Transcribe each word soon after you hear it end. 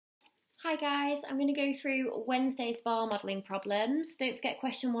Hi guys, I'm going to go through Wednesday's bar modelling problems. Don't forget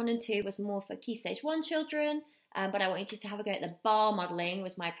question 1 and 2 was more for Key Stage 1 children, but I wanted you to have a go at the bar modelling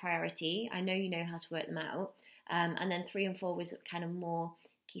was my priority. I know you know how to work them out. And then 3 and 4 was kind of more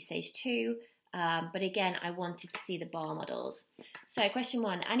Key Stage 2, but again, I wanted to see the bar models. So question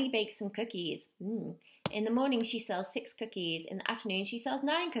 1, Annie bakes some cookies. In the morning she sells 6 cookies, in the afternoon she sells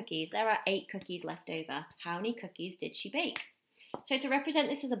 9 cookies. There are 8 cookies left over. How many cookies did she bake? So to represent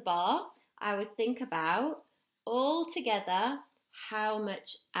this as a bar, I would think about all together how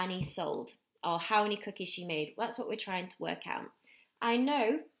much Annie sold or how many cookies she made. That's what we're trying to work out. I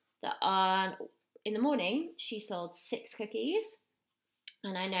know that in the morning she sold 6 cookies,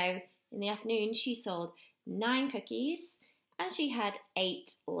 and I know in the afternoon she sold 9 cookies and she had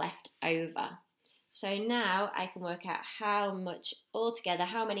 8 left over. So now I can work out how much altogether,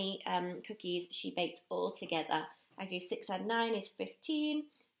 how many cookies she baked altogether. I do 6 and 9 is 15,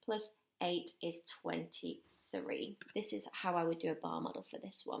 plus 8 is 23. This is how I would do a bar model for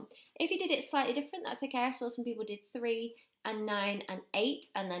this one. If you did it slightly different, that's okay. I saw some people did 3 and 9 and 8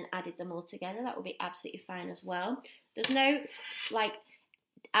 and then added them all together. That would be absolutely fine as well. There's no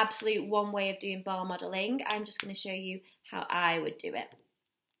absolute one way of doing bar modelling. I'm just going to show you how I would do it.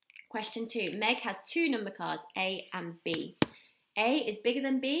 Question 2. Meg has 2 number cards, A and B. A is bigger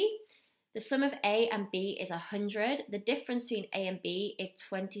than B. The sum of A and B is 100. The difference between A and B is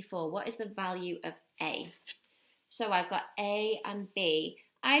 24. What is the value of A? So I've got A and B.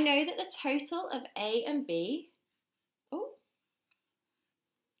 I know that the total of A and B,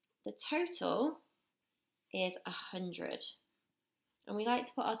 the total is 100. And we like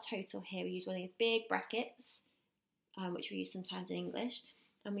to put our total here. We use one of these big brackets, which we use sometimes in English.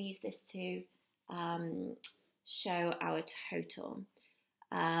 And we use this to show our total.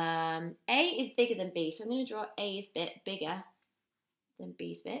 A is bigger than B, so I'm going to draw A's bit bigger than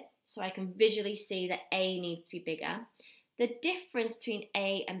B's bit, so I can visually see that A needs to be bigger. The difference between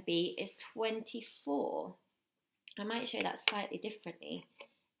A and B is 24. I might show that slightly differently.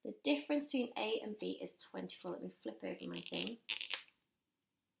 The difference between A and B is 24. Let me flip over my thing.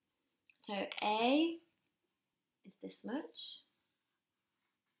 So A is this much.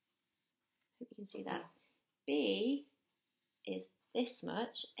 Hope you can see that. B is this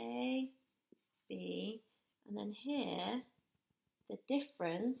much, A, B, and then here, the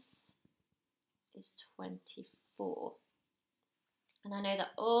difference is 24. And I know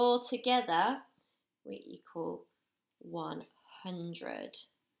that all together, we equal 100.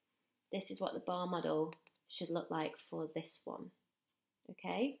 This is what the bar model should look like for this one,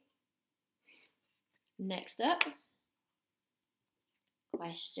 okay? Next up,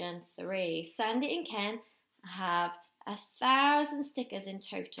 question 3. Sandy and Ken have 1,000 stickers in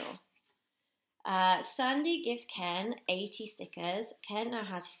total. Sandy gives Ken 80 stickers. Ken now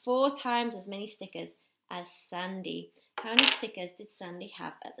has 4 times as many stickers as Sandy. How many stickers did Sandy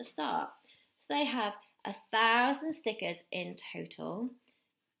have at the start? So they have 1,000 stickers in total.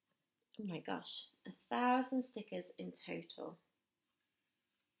 Oh my gosh, 1,000 stickers in total.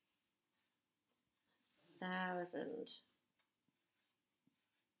 1,000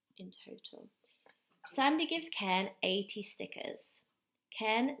 in total. Sandy gives Ken 80 stickers.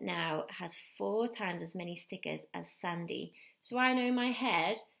 Ken now has 4 times as many stickers as Sandy. So I know in my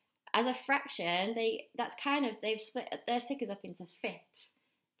head, as a fraction, they've split their stickers up into fifths.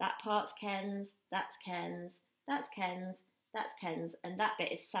 That part's Ken's, that's Ken's, that's Ken's, that's Ken's, and that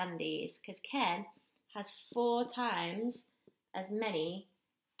bit is Sandy's, because Ken has 4 times as many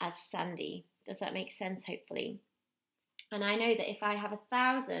as Sandy. Does that make sense, hopefully? And I know that if I have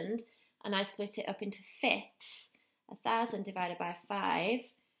 1,000, and I split it up into fifths, 1,000 divided by 5,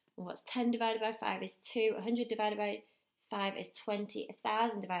 and what's 10 divided by 5 is 2, 100 divided by 5 is 20,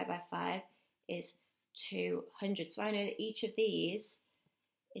 1,000 divided by 5 is 200. So I know that each of these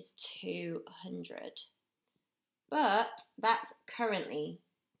is 200. But that's currently,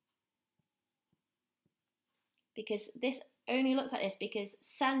 because this only looks like this because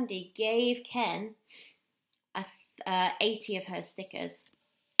Sandy gave Ken 80 of her stickers.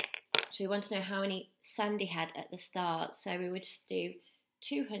 So we want to know how many Sandy had at the start. So we would just do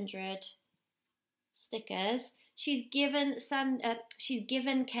 200 stickers. She's given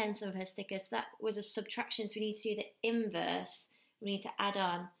Ken some of her stickers. That was a subtraction, so we need to do the inverse. We need to add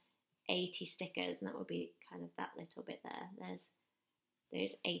on 80 stickers, and that will be kind of that little bit there. There's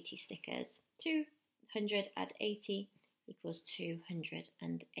those 80 stickers. 200 add 80 equals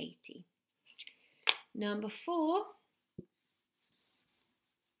 280. Number 4.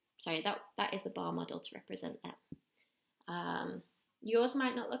 Sorry, that is the bar model to represent that. Yours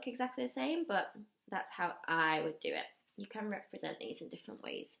might not look exactly the same, but that's how I would do it. You can represent these in different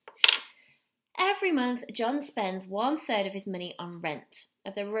ways. Every month, John spends 1/3 of his money on rent.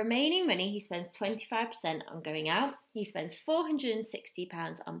 Of the remaining money, he spends 25% on going out. He spends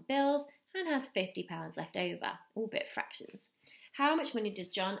 £460 on bills and has £50 left over, all bit fractions. How much money does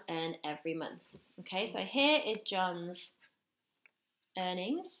John earn every month? Okay, so here is John's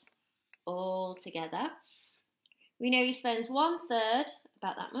earnings all together. We know he spends 1/3,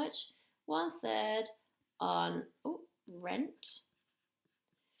 about that much, 1/3 on rent.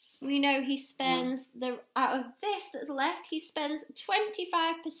 We know he spends, out of this that's left, he spends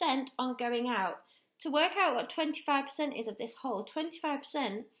 25% on going out. To work out what 25% is of this whole,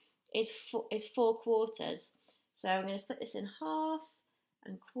 25% is 4/4. So I'm going to split this in half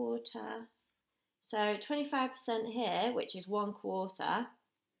and quarter. So 25% here, which is 1/4,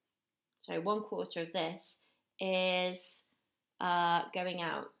 so 1/4 of this is going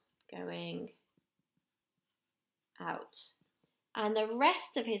out. And the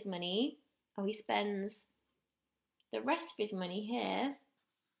rest of his money, he spends, the rest of his money here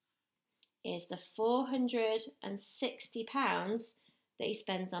is the £460 that he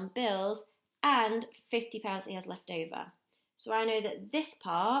spends on bills and £50 that he has left over. So I know that this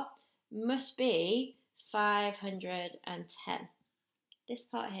part must be 510. This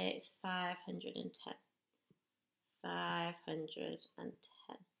part here is 510. 510.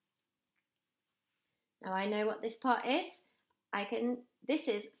 Now I know what this part is. This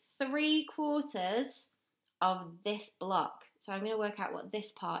is 3/4 of this block. So I'm going to work out what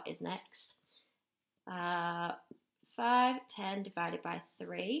this part is next. 510 divided by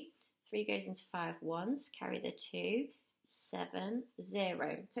 3. 3 goes into 5 once, carry the 2, 7,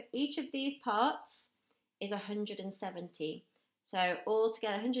 0. So each of these parts is 170. So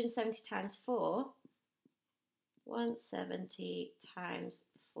altogether, 170 times 4, 170 times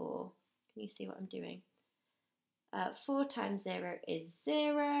 4. Can you see what I'm doing? 4 times 0 is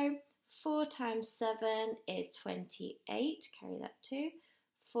 0. 4 times 7 is 28. Carry that 2.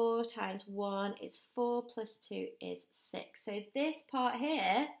 4 times 1 is 4 plus 2 is 6. So this part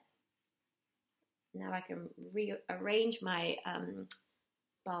here, now I can rearrange my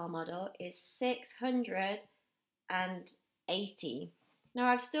bar model, is 680. Now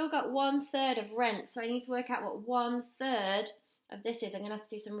I've still got 1/3 of rent, so I need to work out what 1/3 of this is. I'm going to have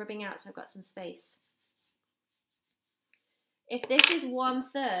to do some rubbing out so I've got some space. If this is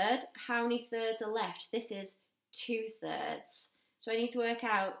 1/3, how many thirds are left? This is 2/3. So I need to work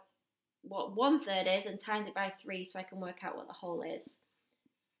out what 1/3 is and times it by 3 so I can work out what the whole is.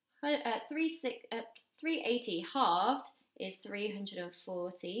 380 halved is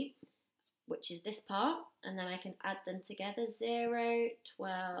 340, which is this part, and then I can add them together, 0,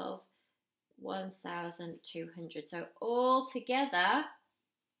 12, 1,200. So all together,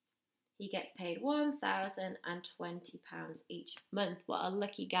 he gets paid £1,020 each month. What a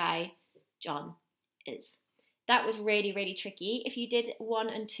lucky guy John is. That was really, really tricky. If you did 1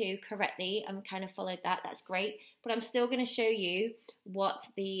 and 2 correctly and kind of followed that, that's great. But I'm still going to show you what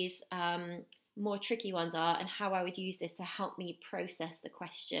these more tricky ones are and how I would use this to help me process the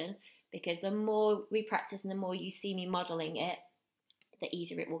question. Because the more we practice and the more you see me modelling it, the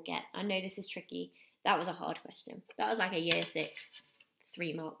easier it will get. I know this is tricky. That was a hard question. That was like a year 6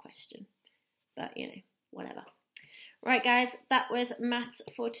 3-mark question. But, you know, whatever. Right, guys, that was maths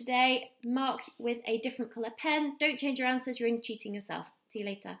for today. Mark with a different colour pen. Don't change your answers. You're cheating yourself. See you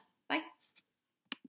later.